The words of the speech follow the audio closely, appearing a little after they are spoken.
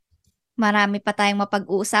Marami pa tayong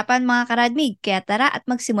mapag-uusapan mga karadmig, kaya tara at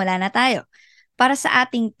magsimula na tayo. Para sa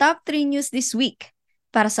ating top 3 news this week,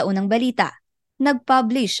 para sa unang balita,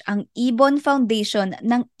 nag-publish ang Ibon Foundation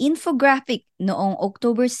ng infographic noong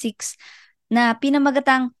October 6 na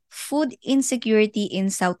pinamagatang Food Insecurity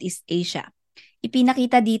in Southeast Asia.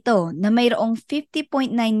 Ipinakita dito na mayroong 50.9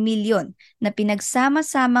 million na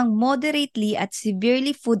pinagsama-samang moderately at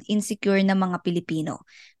severely food insecure na mga Pilipino,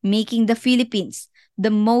 making the Philippines the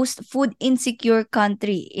most food insecure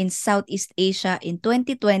country in Southeast Asia in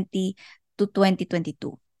 2020 to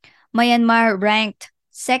 2022. Myanmar ranked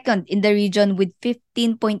second in the region with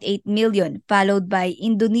 15.8 million, followed by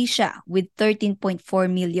Indonesia with 13.4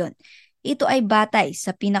 million. Ito ay batay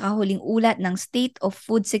sa pinakahuling ulat ng State of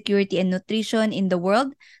Food Security and Nutrition in the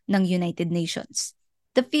World ng United Nations.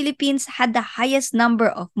 The Philippines had the highest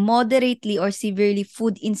number of moderately or severely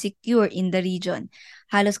food insecure in the region.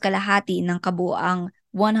 Halos kalahati ng kabuoang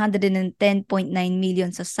 110.9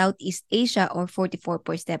 million sa Southeast Asia or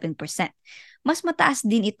 44.7%. Mas mataas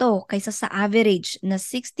din ito kaysa sa average na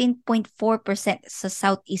 16.4% sa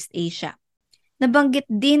Southeast Asia. Nabanggit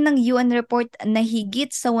din ng UN report na higit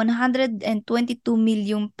sa 122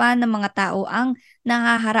 milyong pa na mga tao ang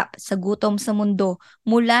nahaharap sa gutom sa mundo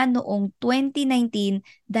mula noong 2019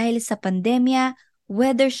 dahil sa pandemya,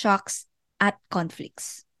 weather shocks at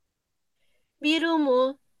conflicts. Biro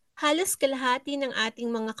mo, halos kalahati ng ating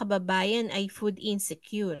mga kababayan ay food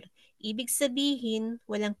insecure. Ibig sabihin,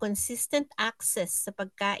 walang consistent access sa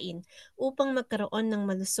pagkain upang magkaroon ng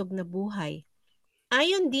malusog na buhay.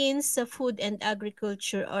 Ayon din sa Food and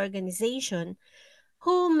Agriculture Organization,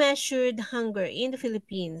 who measured hunger in the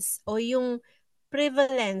Philippines o yung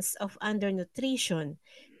prevalence of undernutrition,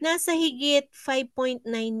 nasa higit 5.9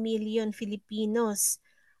 million Filipinos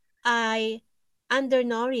ay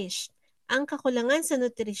undernourished. Ang kakulangan sa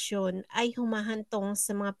nutrisyon ay humahantong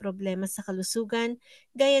sa mga problema sa kalusugan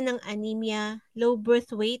gaya ng anemia, low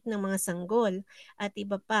birth weight ng mga sanggol at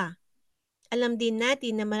iba pa. Alam din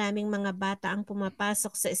natin na maraming mga bata ang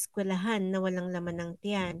pumapasok sa eskwelahan na walang laman ng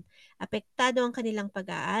tiyan. Apektado ang kanilang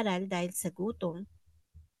pag-aaral dahil sa gutom.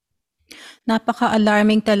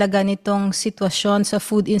 Napaka-alarming talaga nitong sitwasyon sa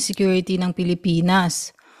food insecurity ng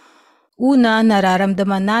Pilipinas. Una,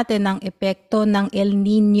 nararamdaman natin ang epekto ng El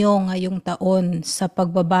Niño ngayong taon sa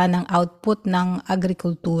pagbaba ng output ng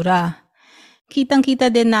agrikultura. Kitang-kita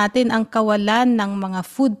din natin ang kawalan ng mga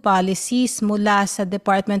food policies mula sa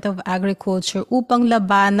Department of Agriculture upang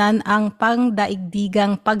labanan ang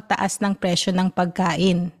pangdaigdigang pagtaas ng presyo ng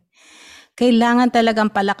pagkain. Kailangan talagang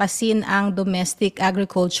palakasin ang domestic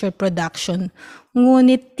agriculture production,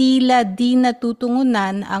 ngunit tila di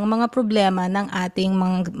natutungunan ang mga problema ng ating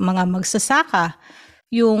mga magsasaka,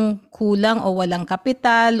 yung kulang o walang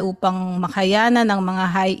kapital upang makayanan ng mga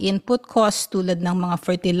high input costs tulad ng mga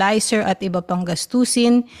fertilizer at iba pang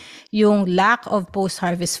gastusin, yung lack of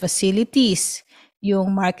post-harvest facilities,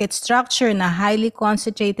 yung market structure na highly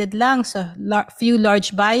concentrated lang sa few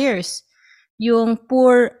large buyers, yung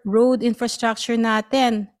poor road infrastructure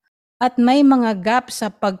natin, at may mga gap sa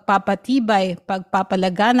pagpapatibay,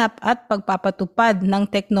 pagpapalaganap at pagpapatupad ng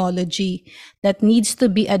technology that needs to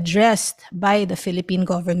be addressed by the Philippine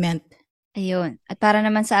government. Ayun. At para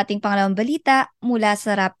naman sa ating pangalawang balita mula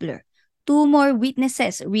sa Rappler, 2 more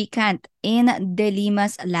witnesses recant in De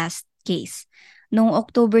Lima's last case. Noong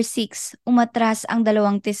October 6, umatras ang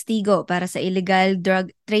 2 testigo para sa illegal drug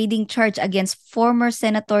trading charge against former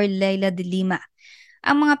Senator Leila De Lima.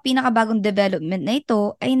 Ang mga pinakabagong development na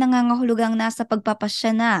ito ay nangangahulugang nasa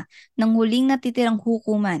pagpapasya na ng huling natitirang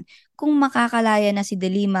hukuman kung makakalaya na si De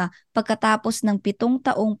Lima pagkatapos ng 7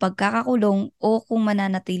 taong pagkakakulong o kung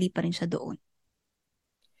mananatili pa rin siya doon.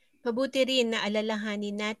 Mabuti rin na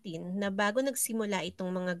alalahanin natin na bago nagsimula itong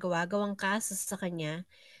mga gawa-gawang kaso sa kanya,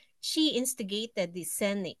 she instigated the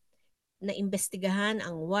Senate na imbestigahan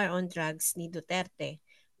ang war on drugs ni Duterte,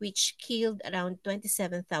 which killed around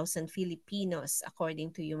 27,000 Filipinos according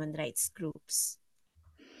to human rights groups.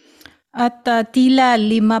 At tila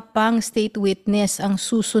 5 pang state witness ang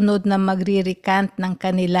susunod na magre-recant ng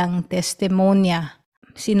kanilang testimonya.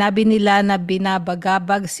 Sinabi nila na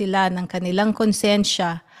binabagabag sila ng kanilang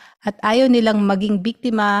konsensya at ayaw nilang maging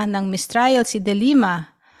biktima ng mistrial si De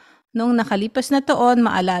Lima. Noong nakalipas na taon,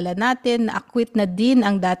 maalala natin na acquit na din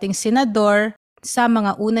ang dating senador sa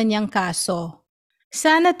mga una niyang kaso.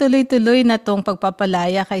 Sana tuloy-tuloy na tong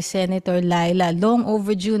pagpapalaya kay Senator Laila. Long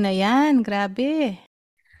overdue na yan. Grabe.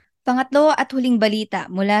 Pangatlo at huling balita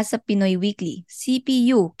mula sa Pinoy Weekly,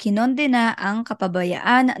 CPU kinondena ang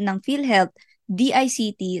kapabayaan ng PhilHealth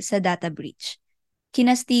DICT sa data breach.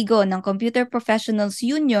 Kinastigo ng Computer Professionals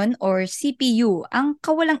Union or CPU ang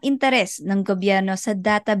kawalang interes ng gobyerno sa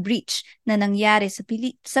data breach na nangyari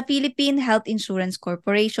sa Philippine Health Insurance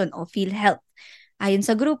Corporation o PhilHealth. Ayon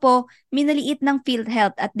sa grupo, minaliit ng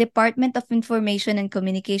PhilHealth at Department of Information and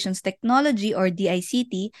Communications Technology or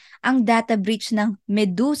DICT ang data breach ng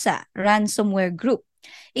Medusa ransomware group.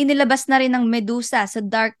 Inilabas na rin ng Medusa sa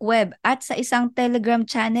dark web at sa isang Telegram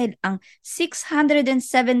channel ang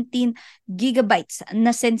 617 gigabytes na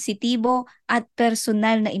sensitibo at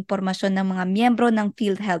personal na impormasyon ng mga miyembro ng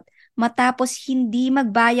PhilHealth matapos hindi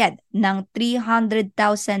magbayad ng $300,000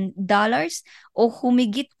 o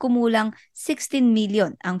humigit kumulang 16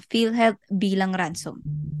 million ang PhilHealth bilang ransom.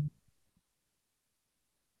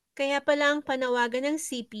 Kaya pala ang panawagan ng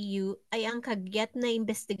CPU ay ang kagyat na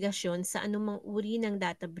investigasyon sa anumang uri ng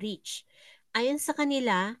data breach. Ayon sa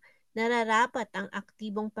kanila, nararapat ang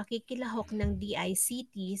aktibong pakikilahok ng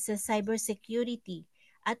DICT sa cybersecurity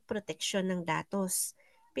at proteksyon ng datos.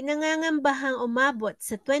 Pinangangambahang umabot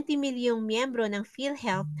sa 20 milyong miyembro ng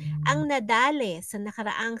PhilHealth ang nadali sa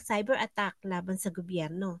nakaraang cyber attack laban sa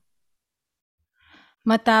gobyerno.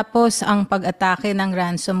 Matapos ang pag-atake ng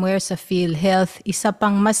ransomware sa PhilHealth, isa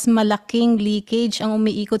pang mas malaking leakage ang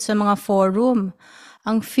umiikot sa mga forum.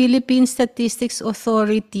 Ang Philippine Statistics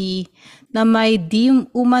Authority na may di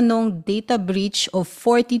umanong data breach of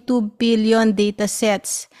 42 billion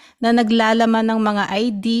datasets na naglalaman ng mga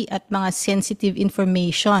ID at mga sensitive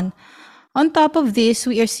information. On top of this,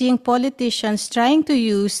 we are seeing politicians trying to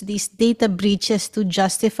use these data breaches to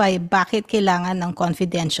justify bakit kailangan ng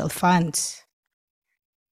confidential funds.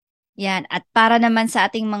 Yan, at para naman sa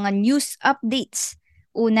ating mga news updates.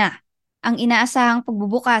 Una, ang inaasahang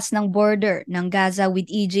pagbubukas ng border ng Gaza with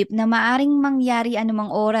Egypt na maaring mangyari anumang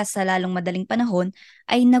oras sa lalong madaling panahon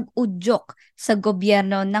ay nag-udyok sa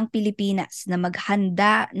gobyerno ng Pilipinas na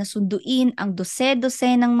maghanda na sunduin ang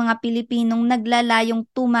dose-dose ng mga Pilipinong naglalayong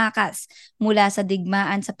tumakas mula sa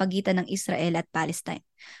digmaan sa pagitan ng Israel at Palestine.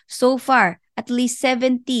 So far, at least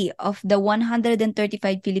 70 of the 135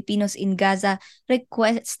 Filipinos in Gaza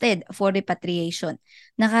requested for repatriation.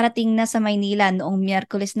 Nakarating na sa Maynila noong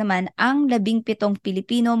Miyerkules naman ang 17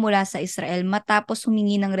 Pilipino mula sa Israel matapos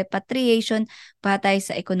humingi ng repatriation patay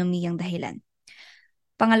sa ekonomiyang dahilan.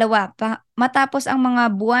 Pangalawa, matapos ang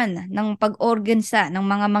mga buwan ng pag-organisa ng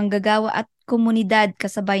mga manggagawa at komunidad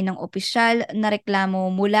kasabay ng opisyal na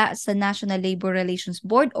reklamo mula sa National Labor Relations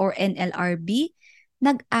Board or NLRB,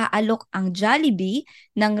 nag-aalok ang Jollibee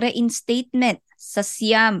ng reinstatement sa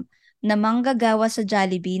siyam na manggagawa sa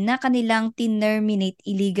Jollibee na kanilang tinerminate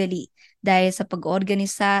illegally dahil sa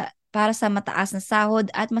pag-organisa para sa mataas na sahod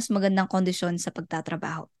at mas magandang kondisyon sa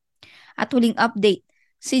pagtatrabaho. At huling update,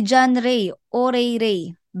 si John Ray o Ray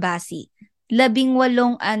Basi, 18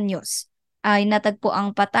 anyos, ay natagpo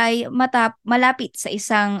ang patay malapit sa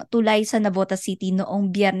isang tulay sa Navotas City noong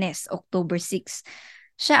Biyernes, October 6.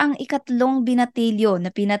 Siya ang ikatlong binatilyo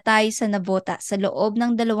na pinatay sa Navotas sa loob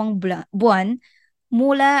ng 2 buwan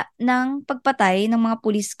mula ng pagpatay ng mga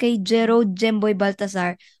pulis kay Gerald Jemboy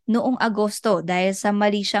Baltazar noong Agosto dahil sa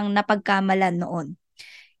mali siyang napagkamalan noon.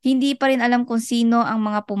 Hindi pa rin alam kung sino ang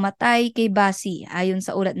mga pumatay kay Basi ayon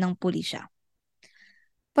sa ulat ng pulisya.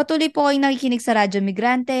 Patuloy po kayong nakikinig sa Radyo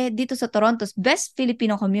Migrante dito sa Toronto's Best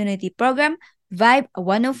Filipino Community Program, Vibe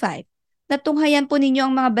 105. Natunghayan po ninyo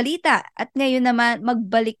ang mga balita at ngayon naman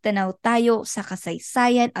magbalik tanaw tayo sa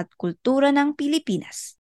kasaysayan at kultura ng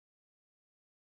Pilipinas.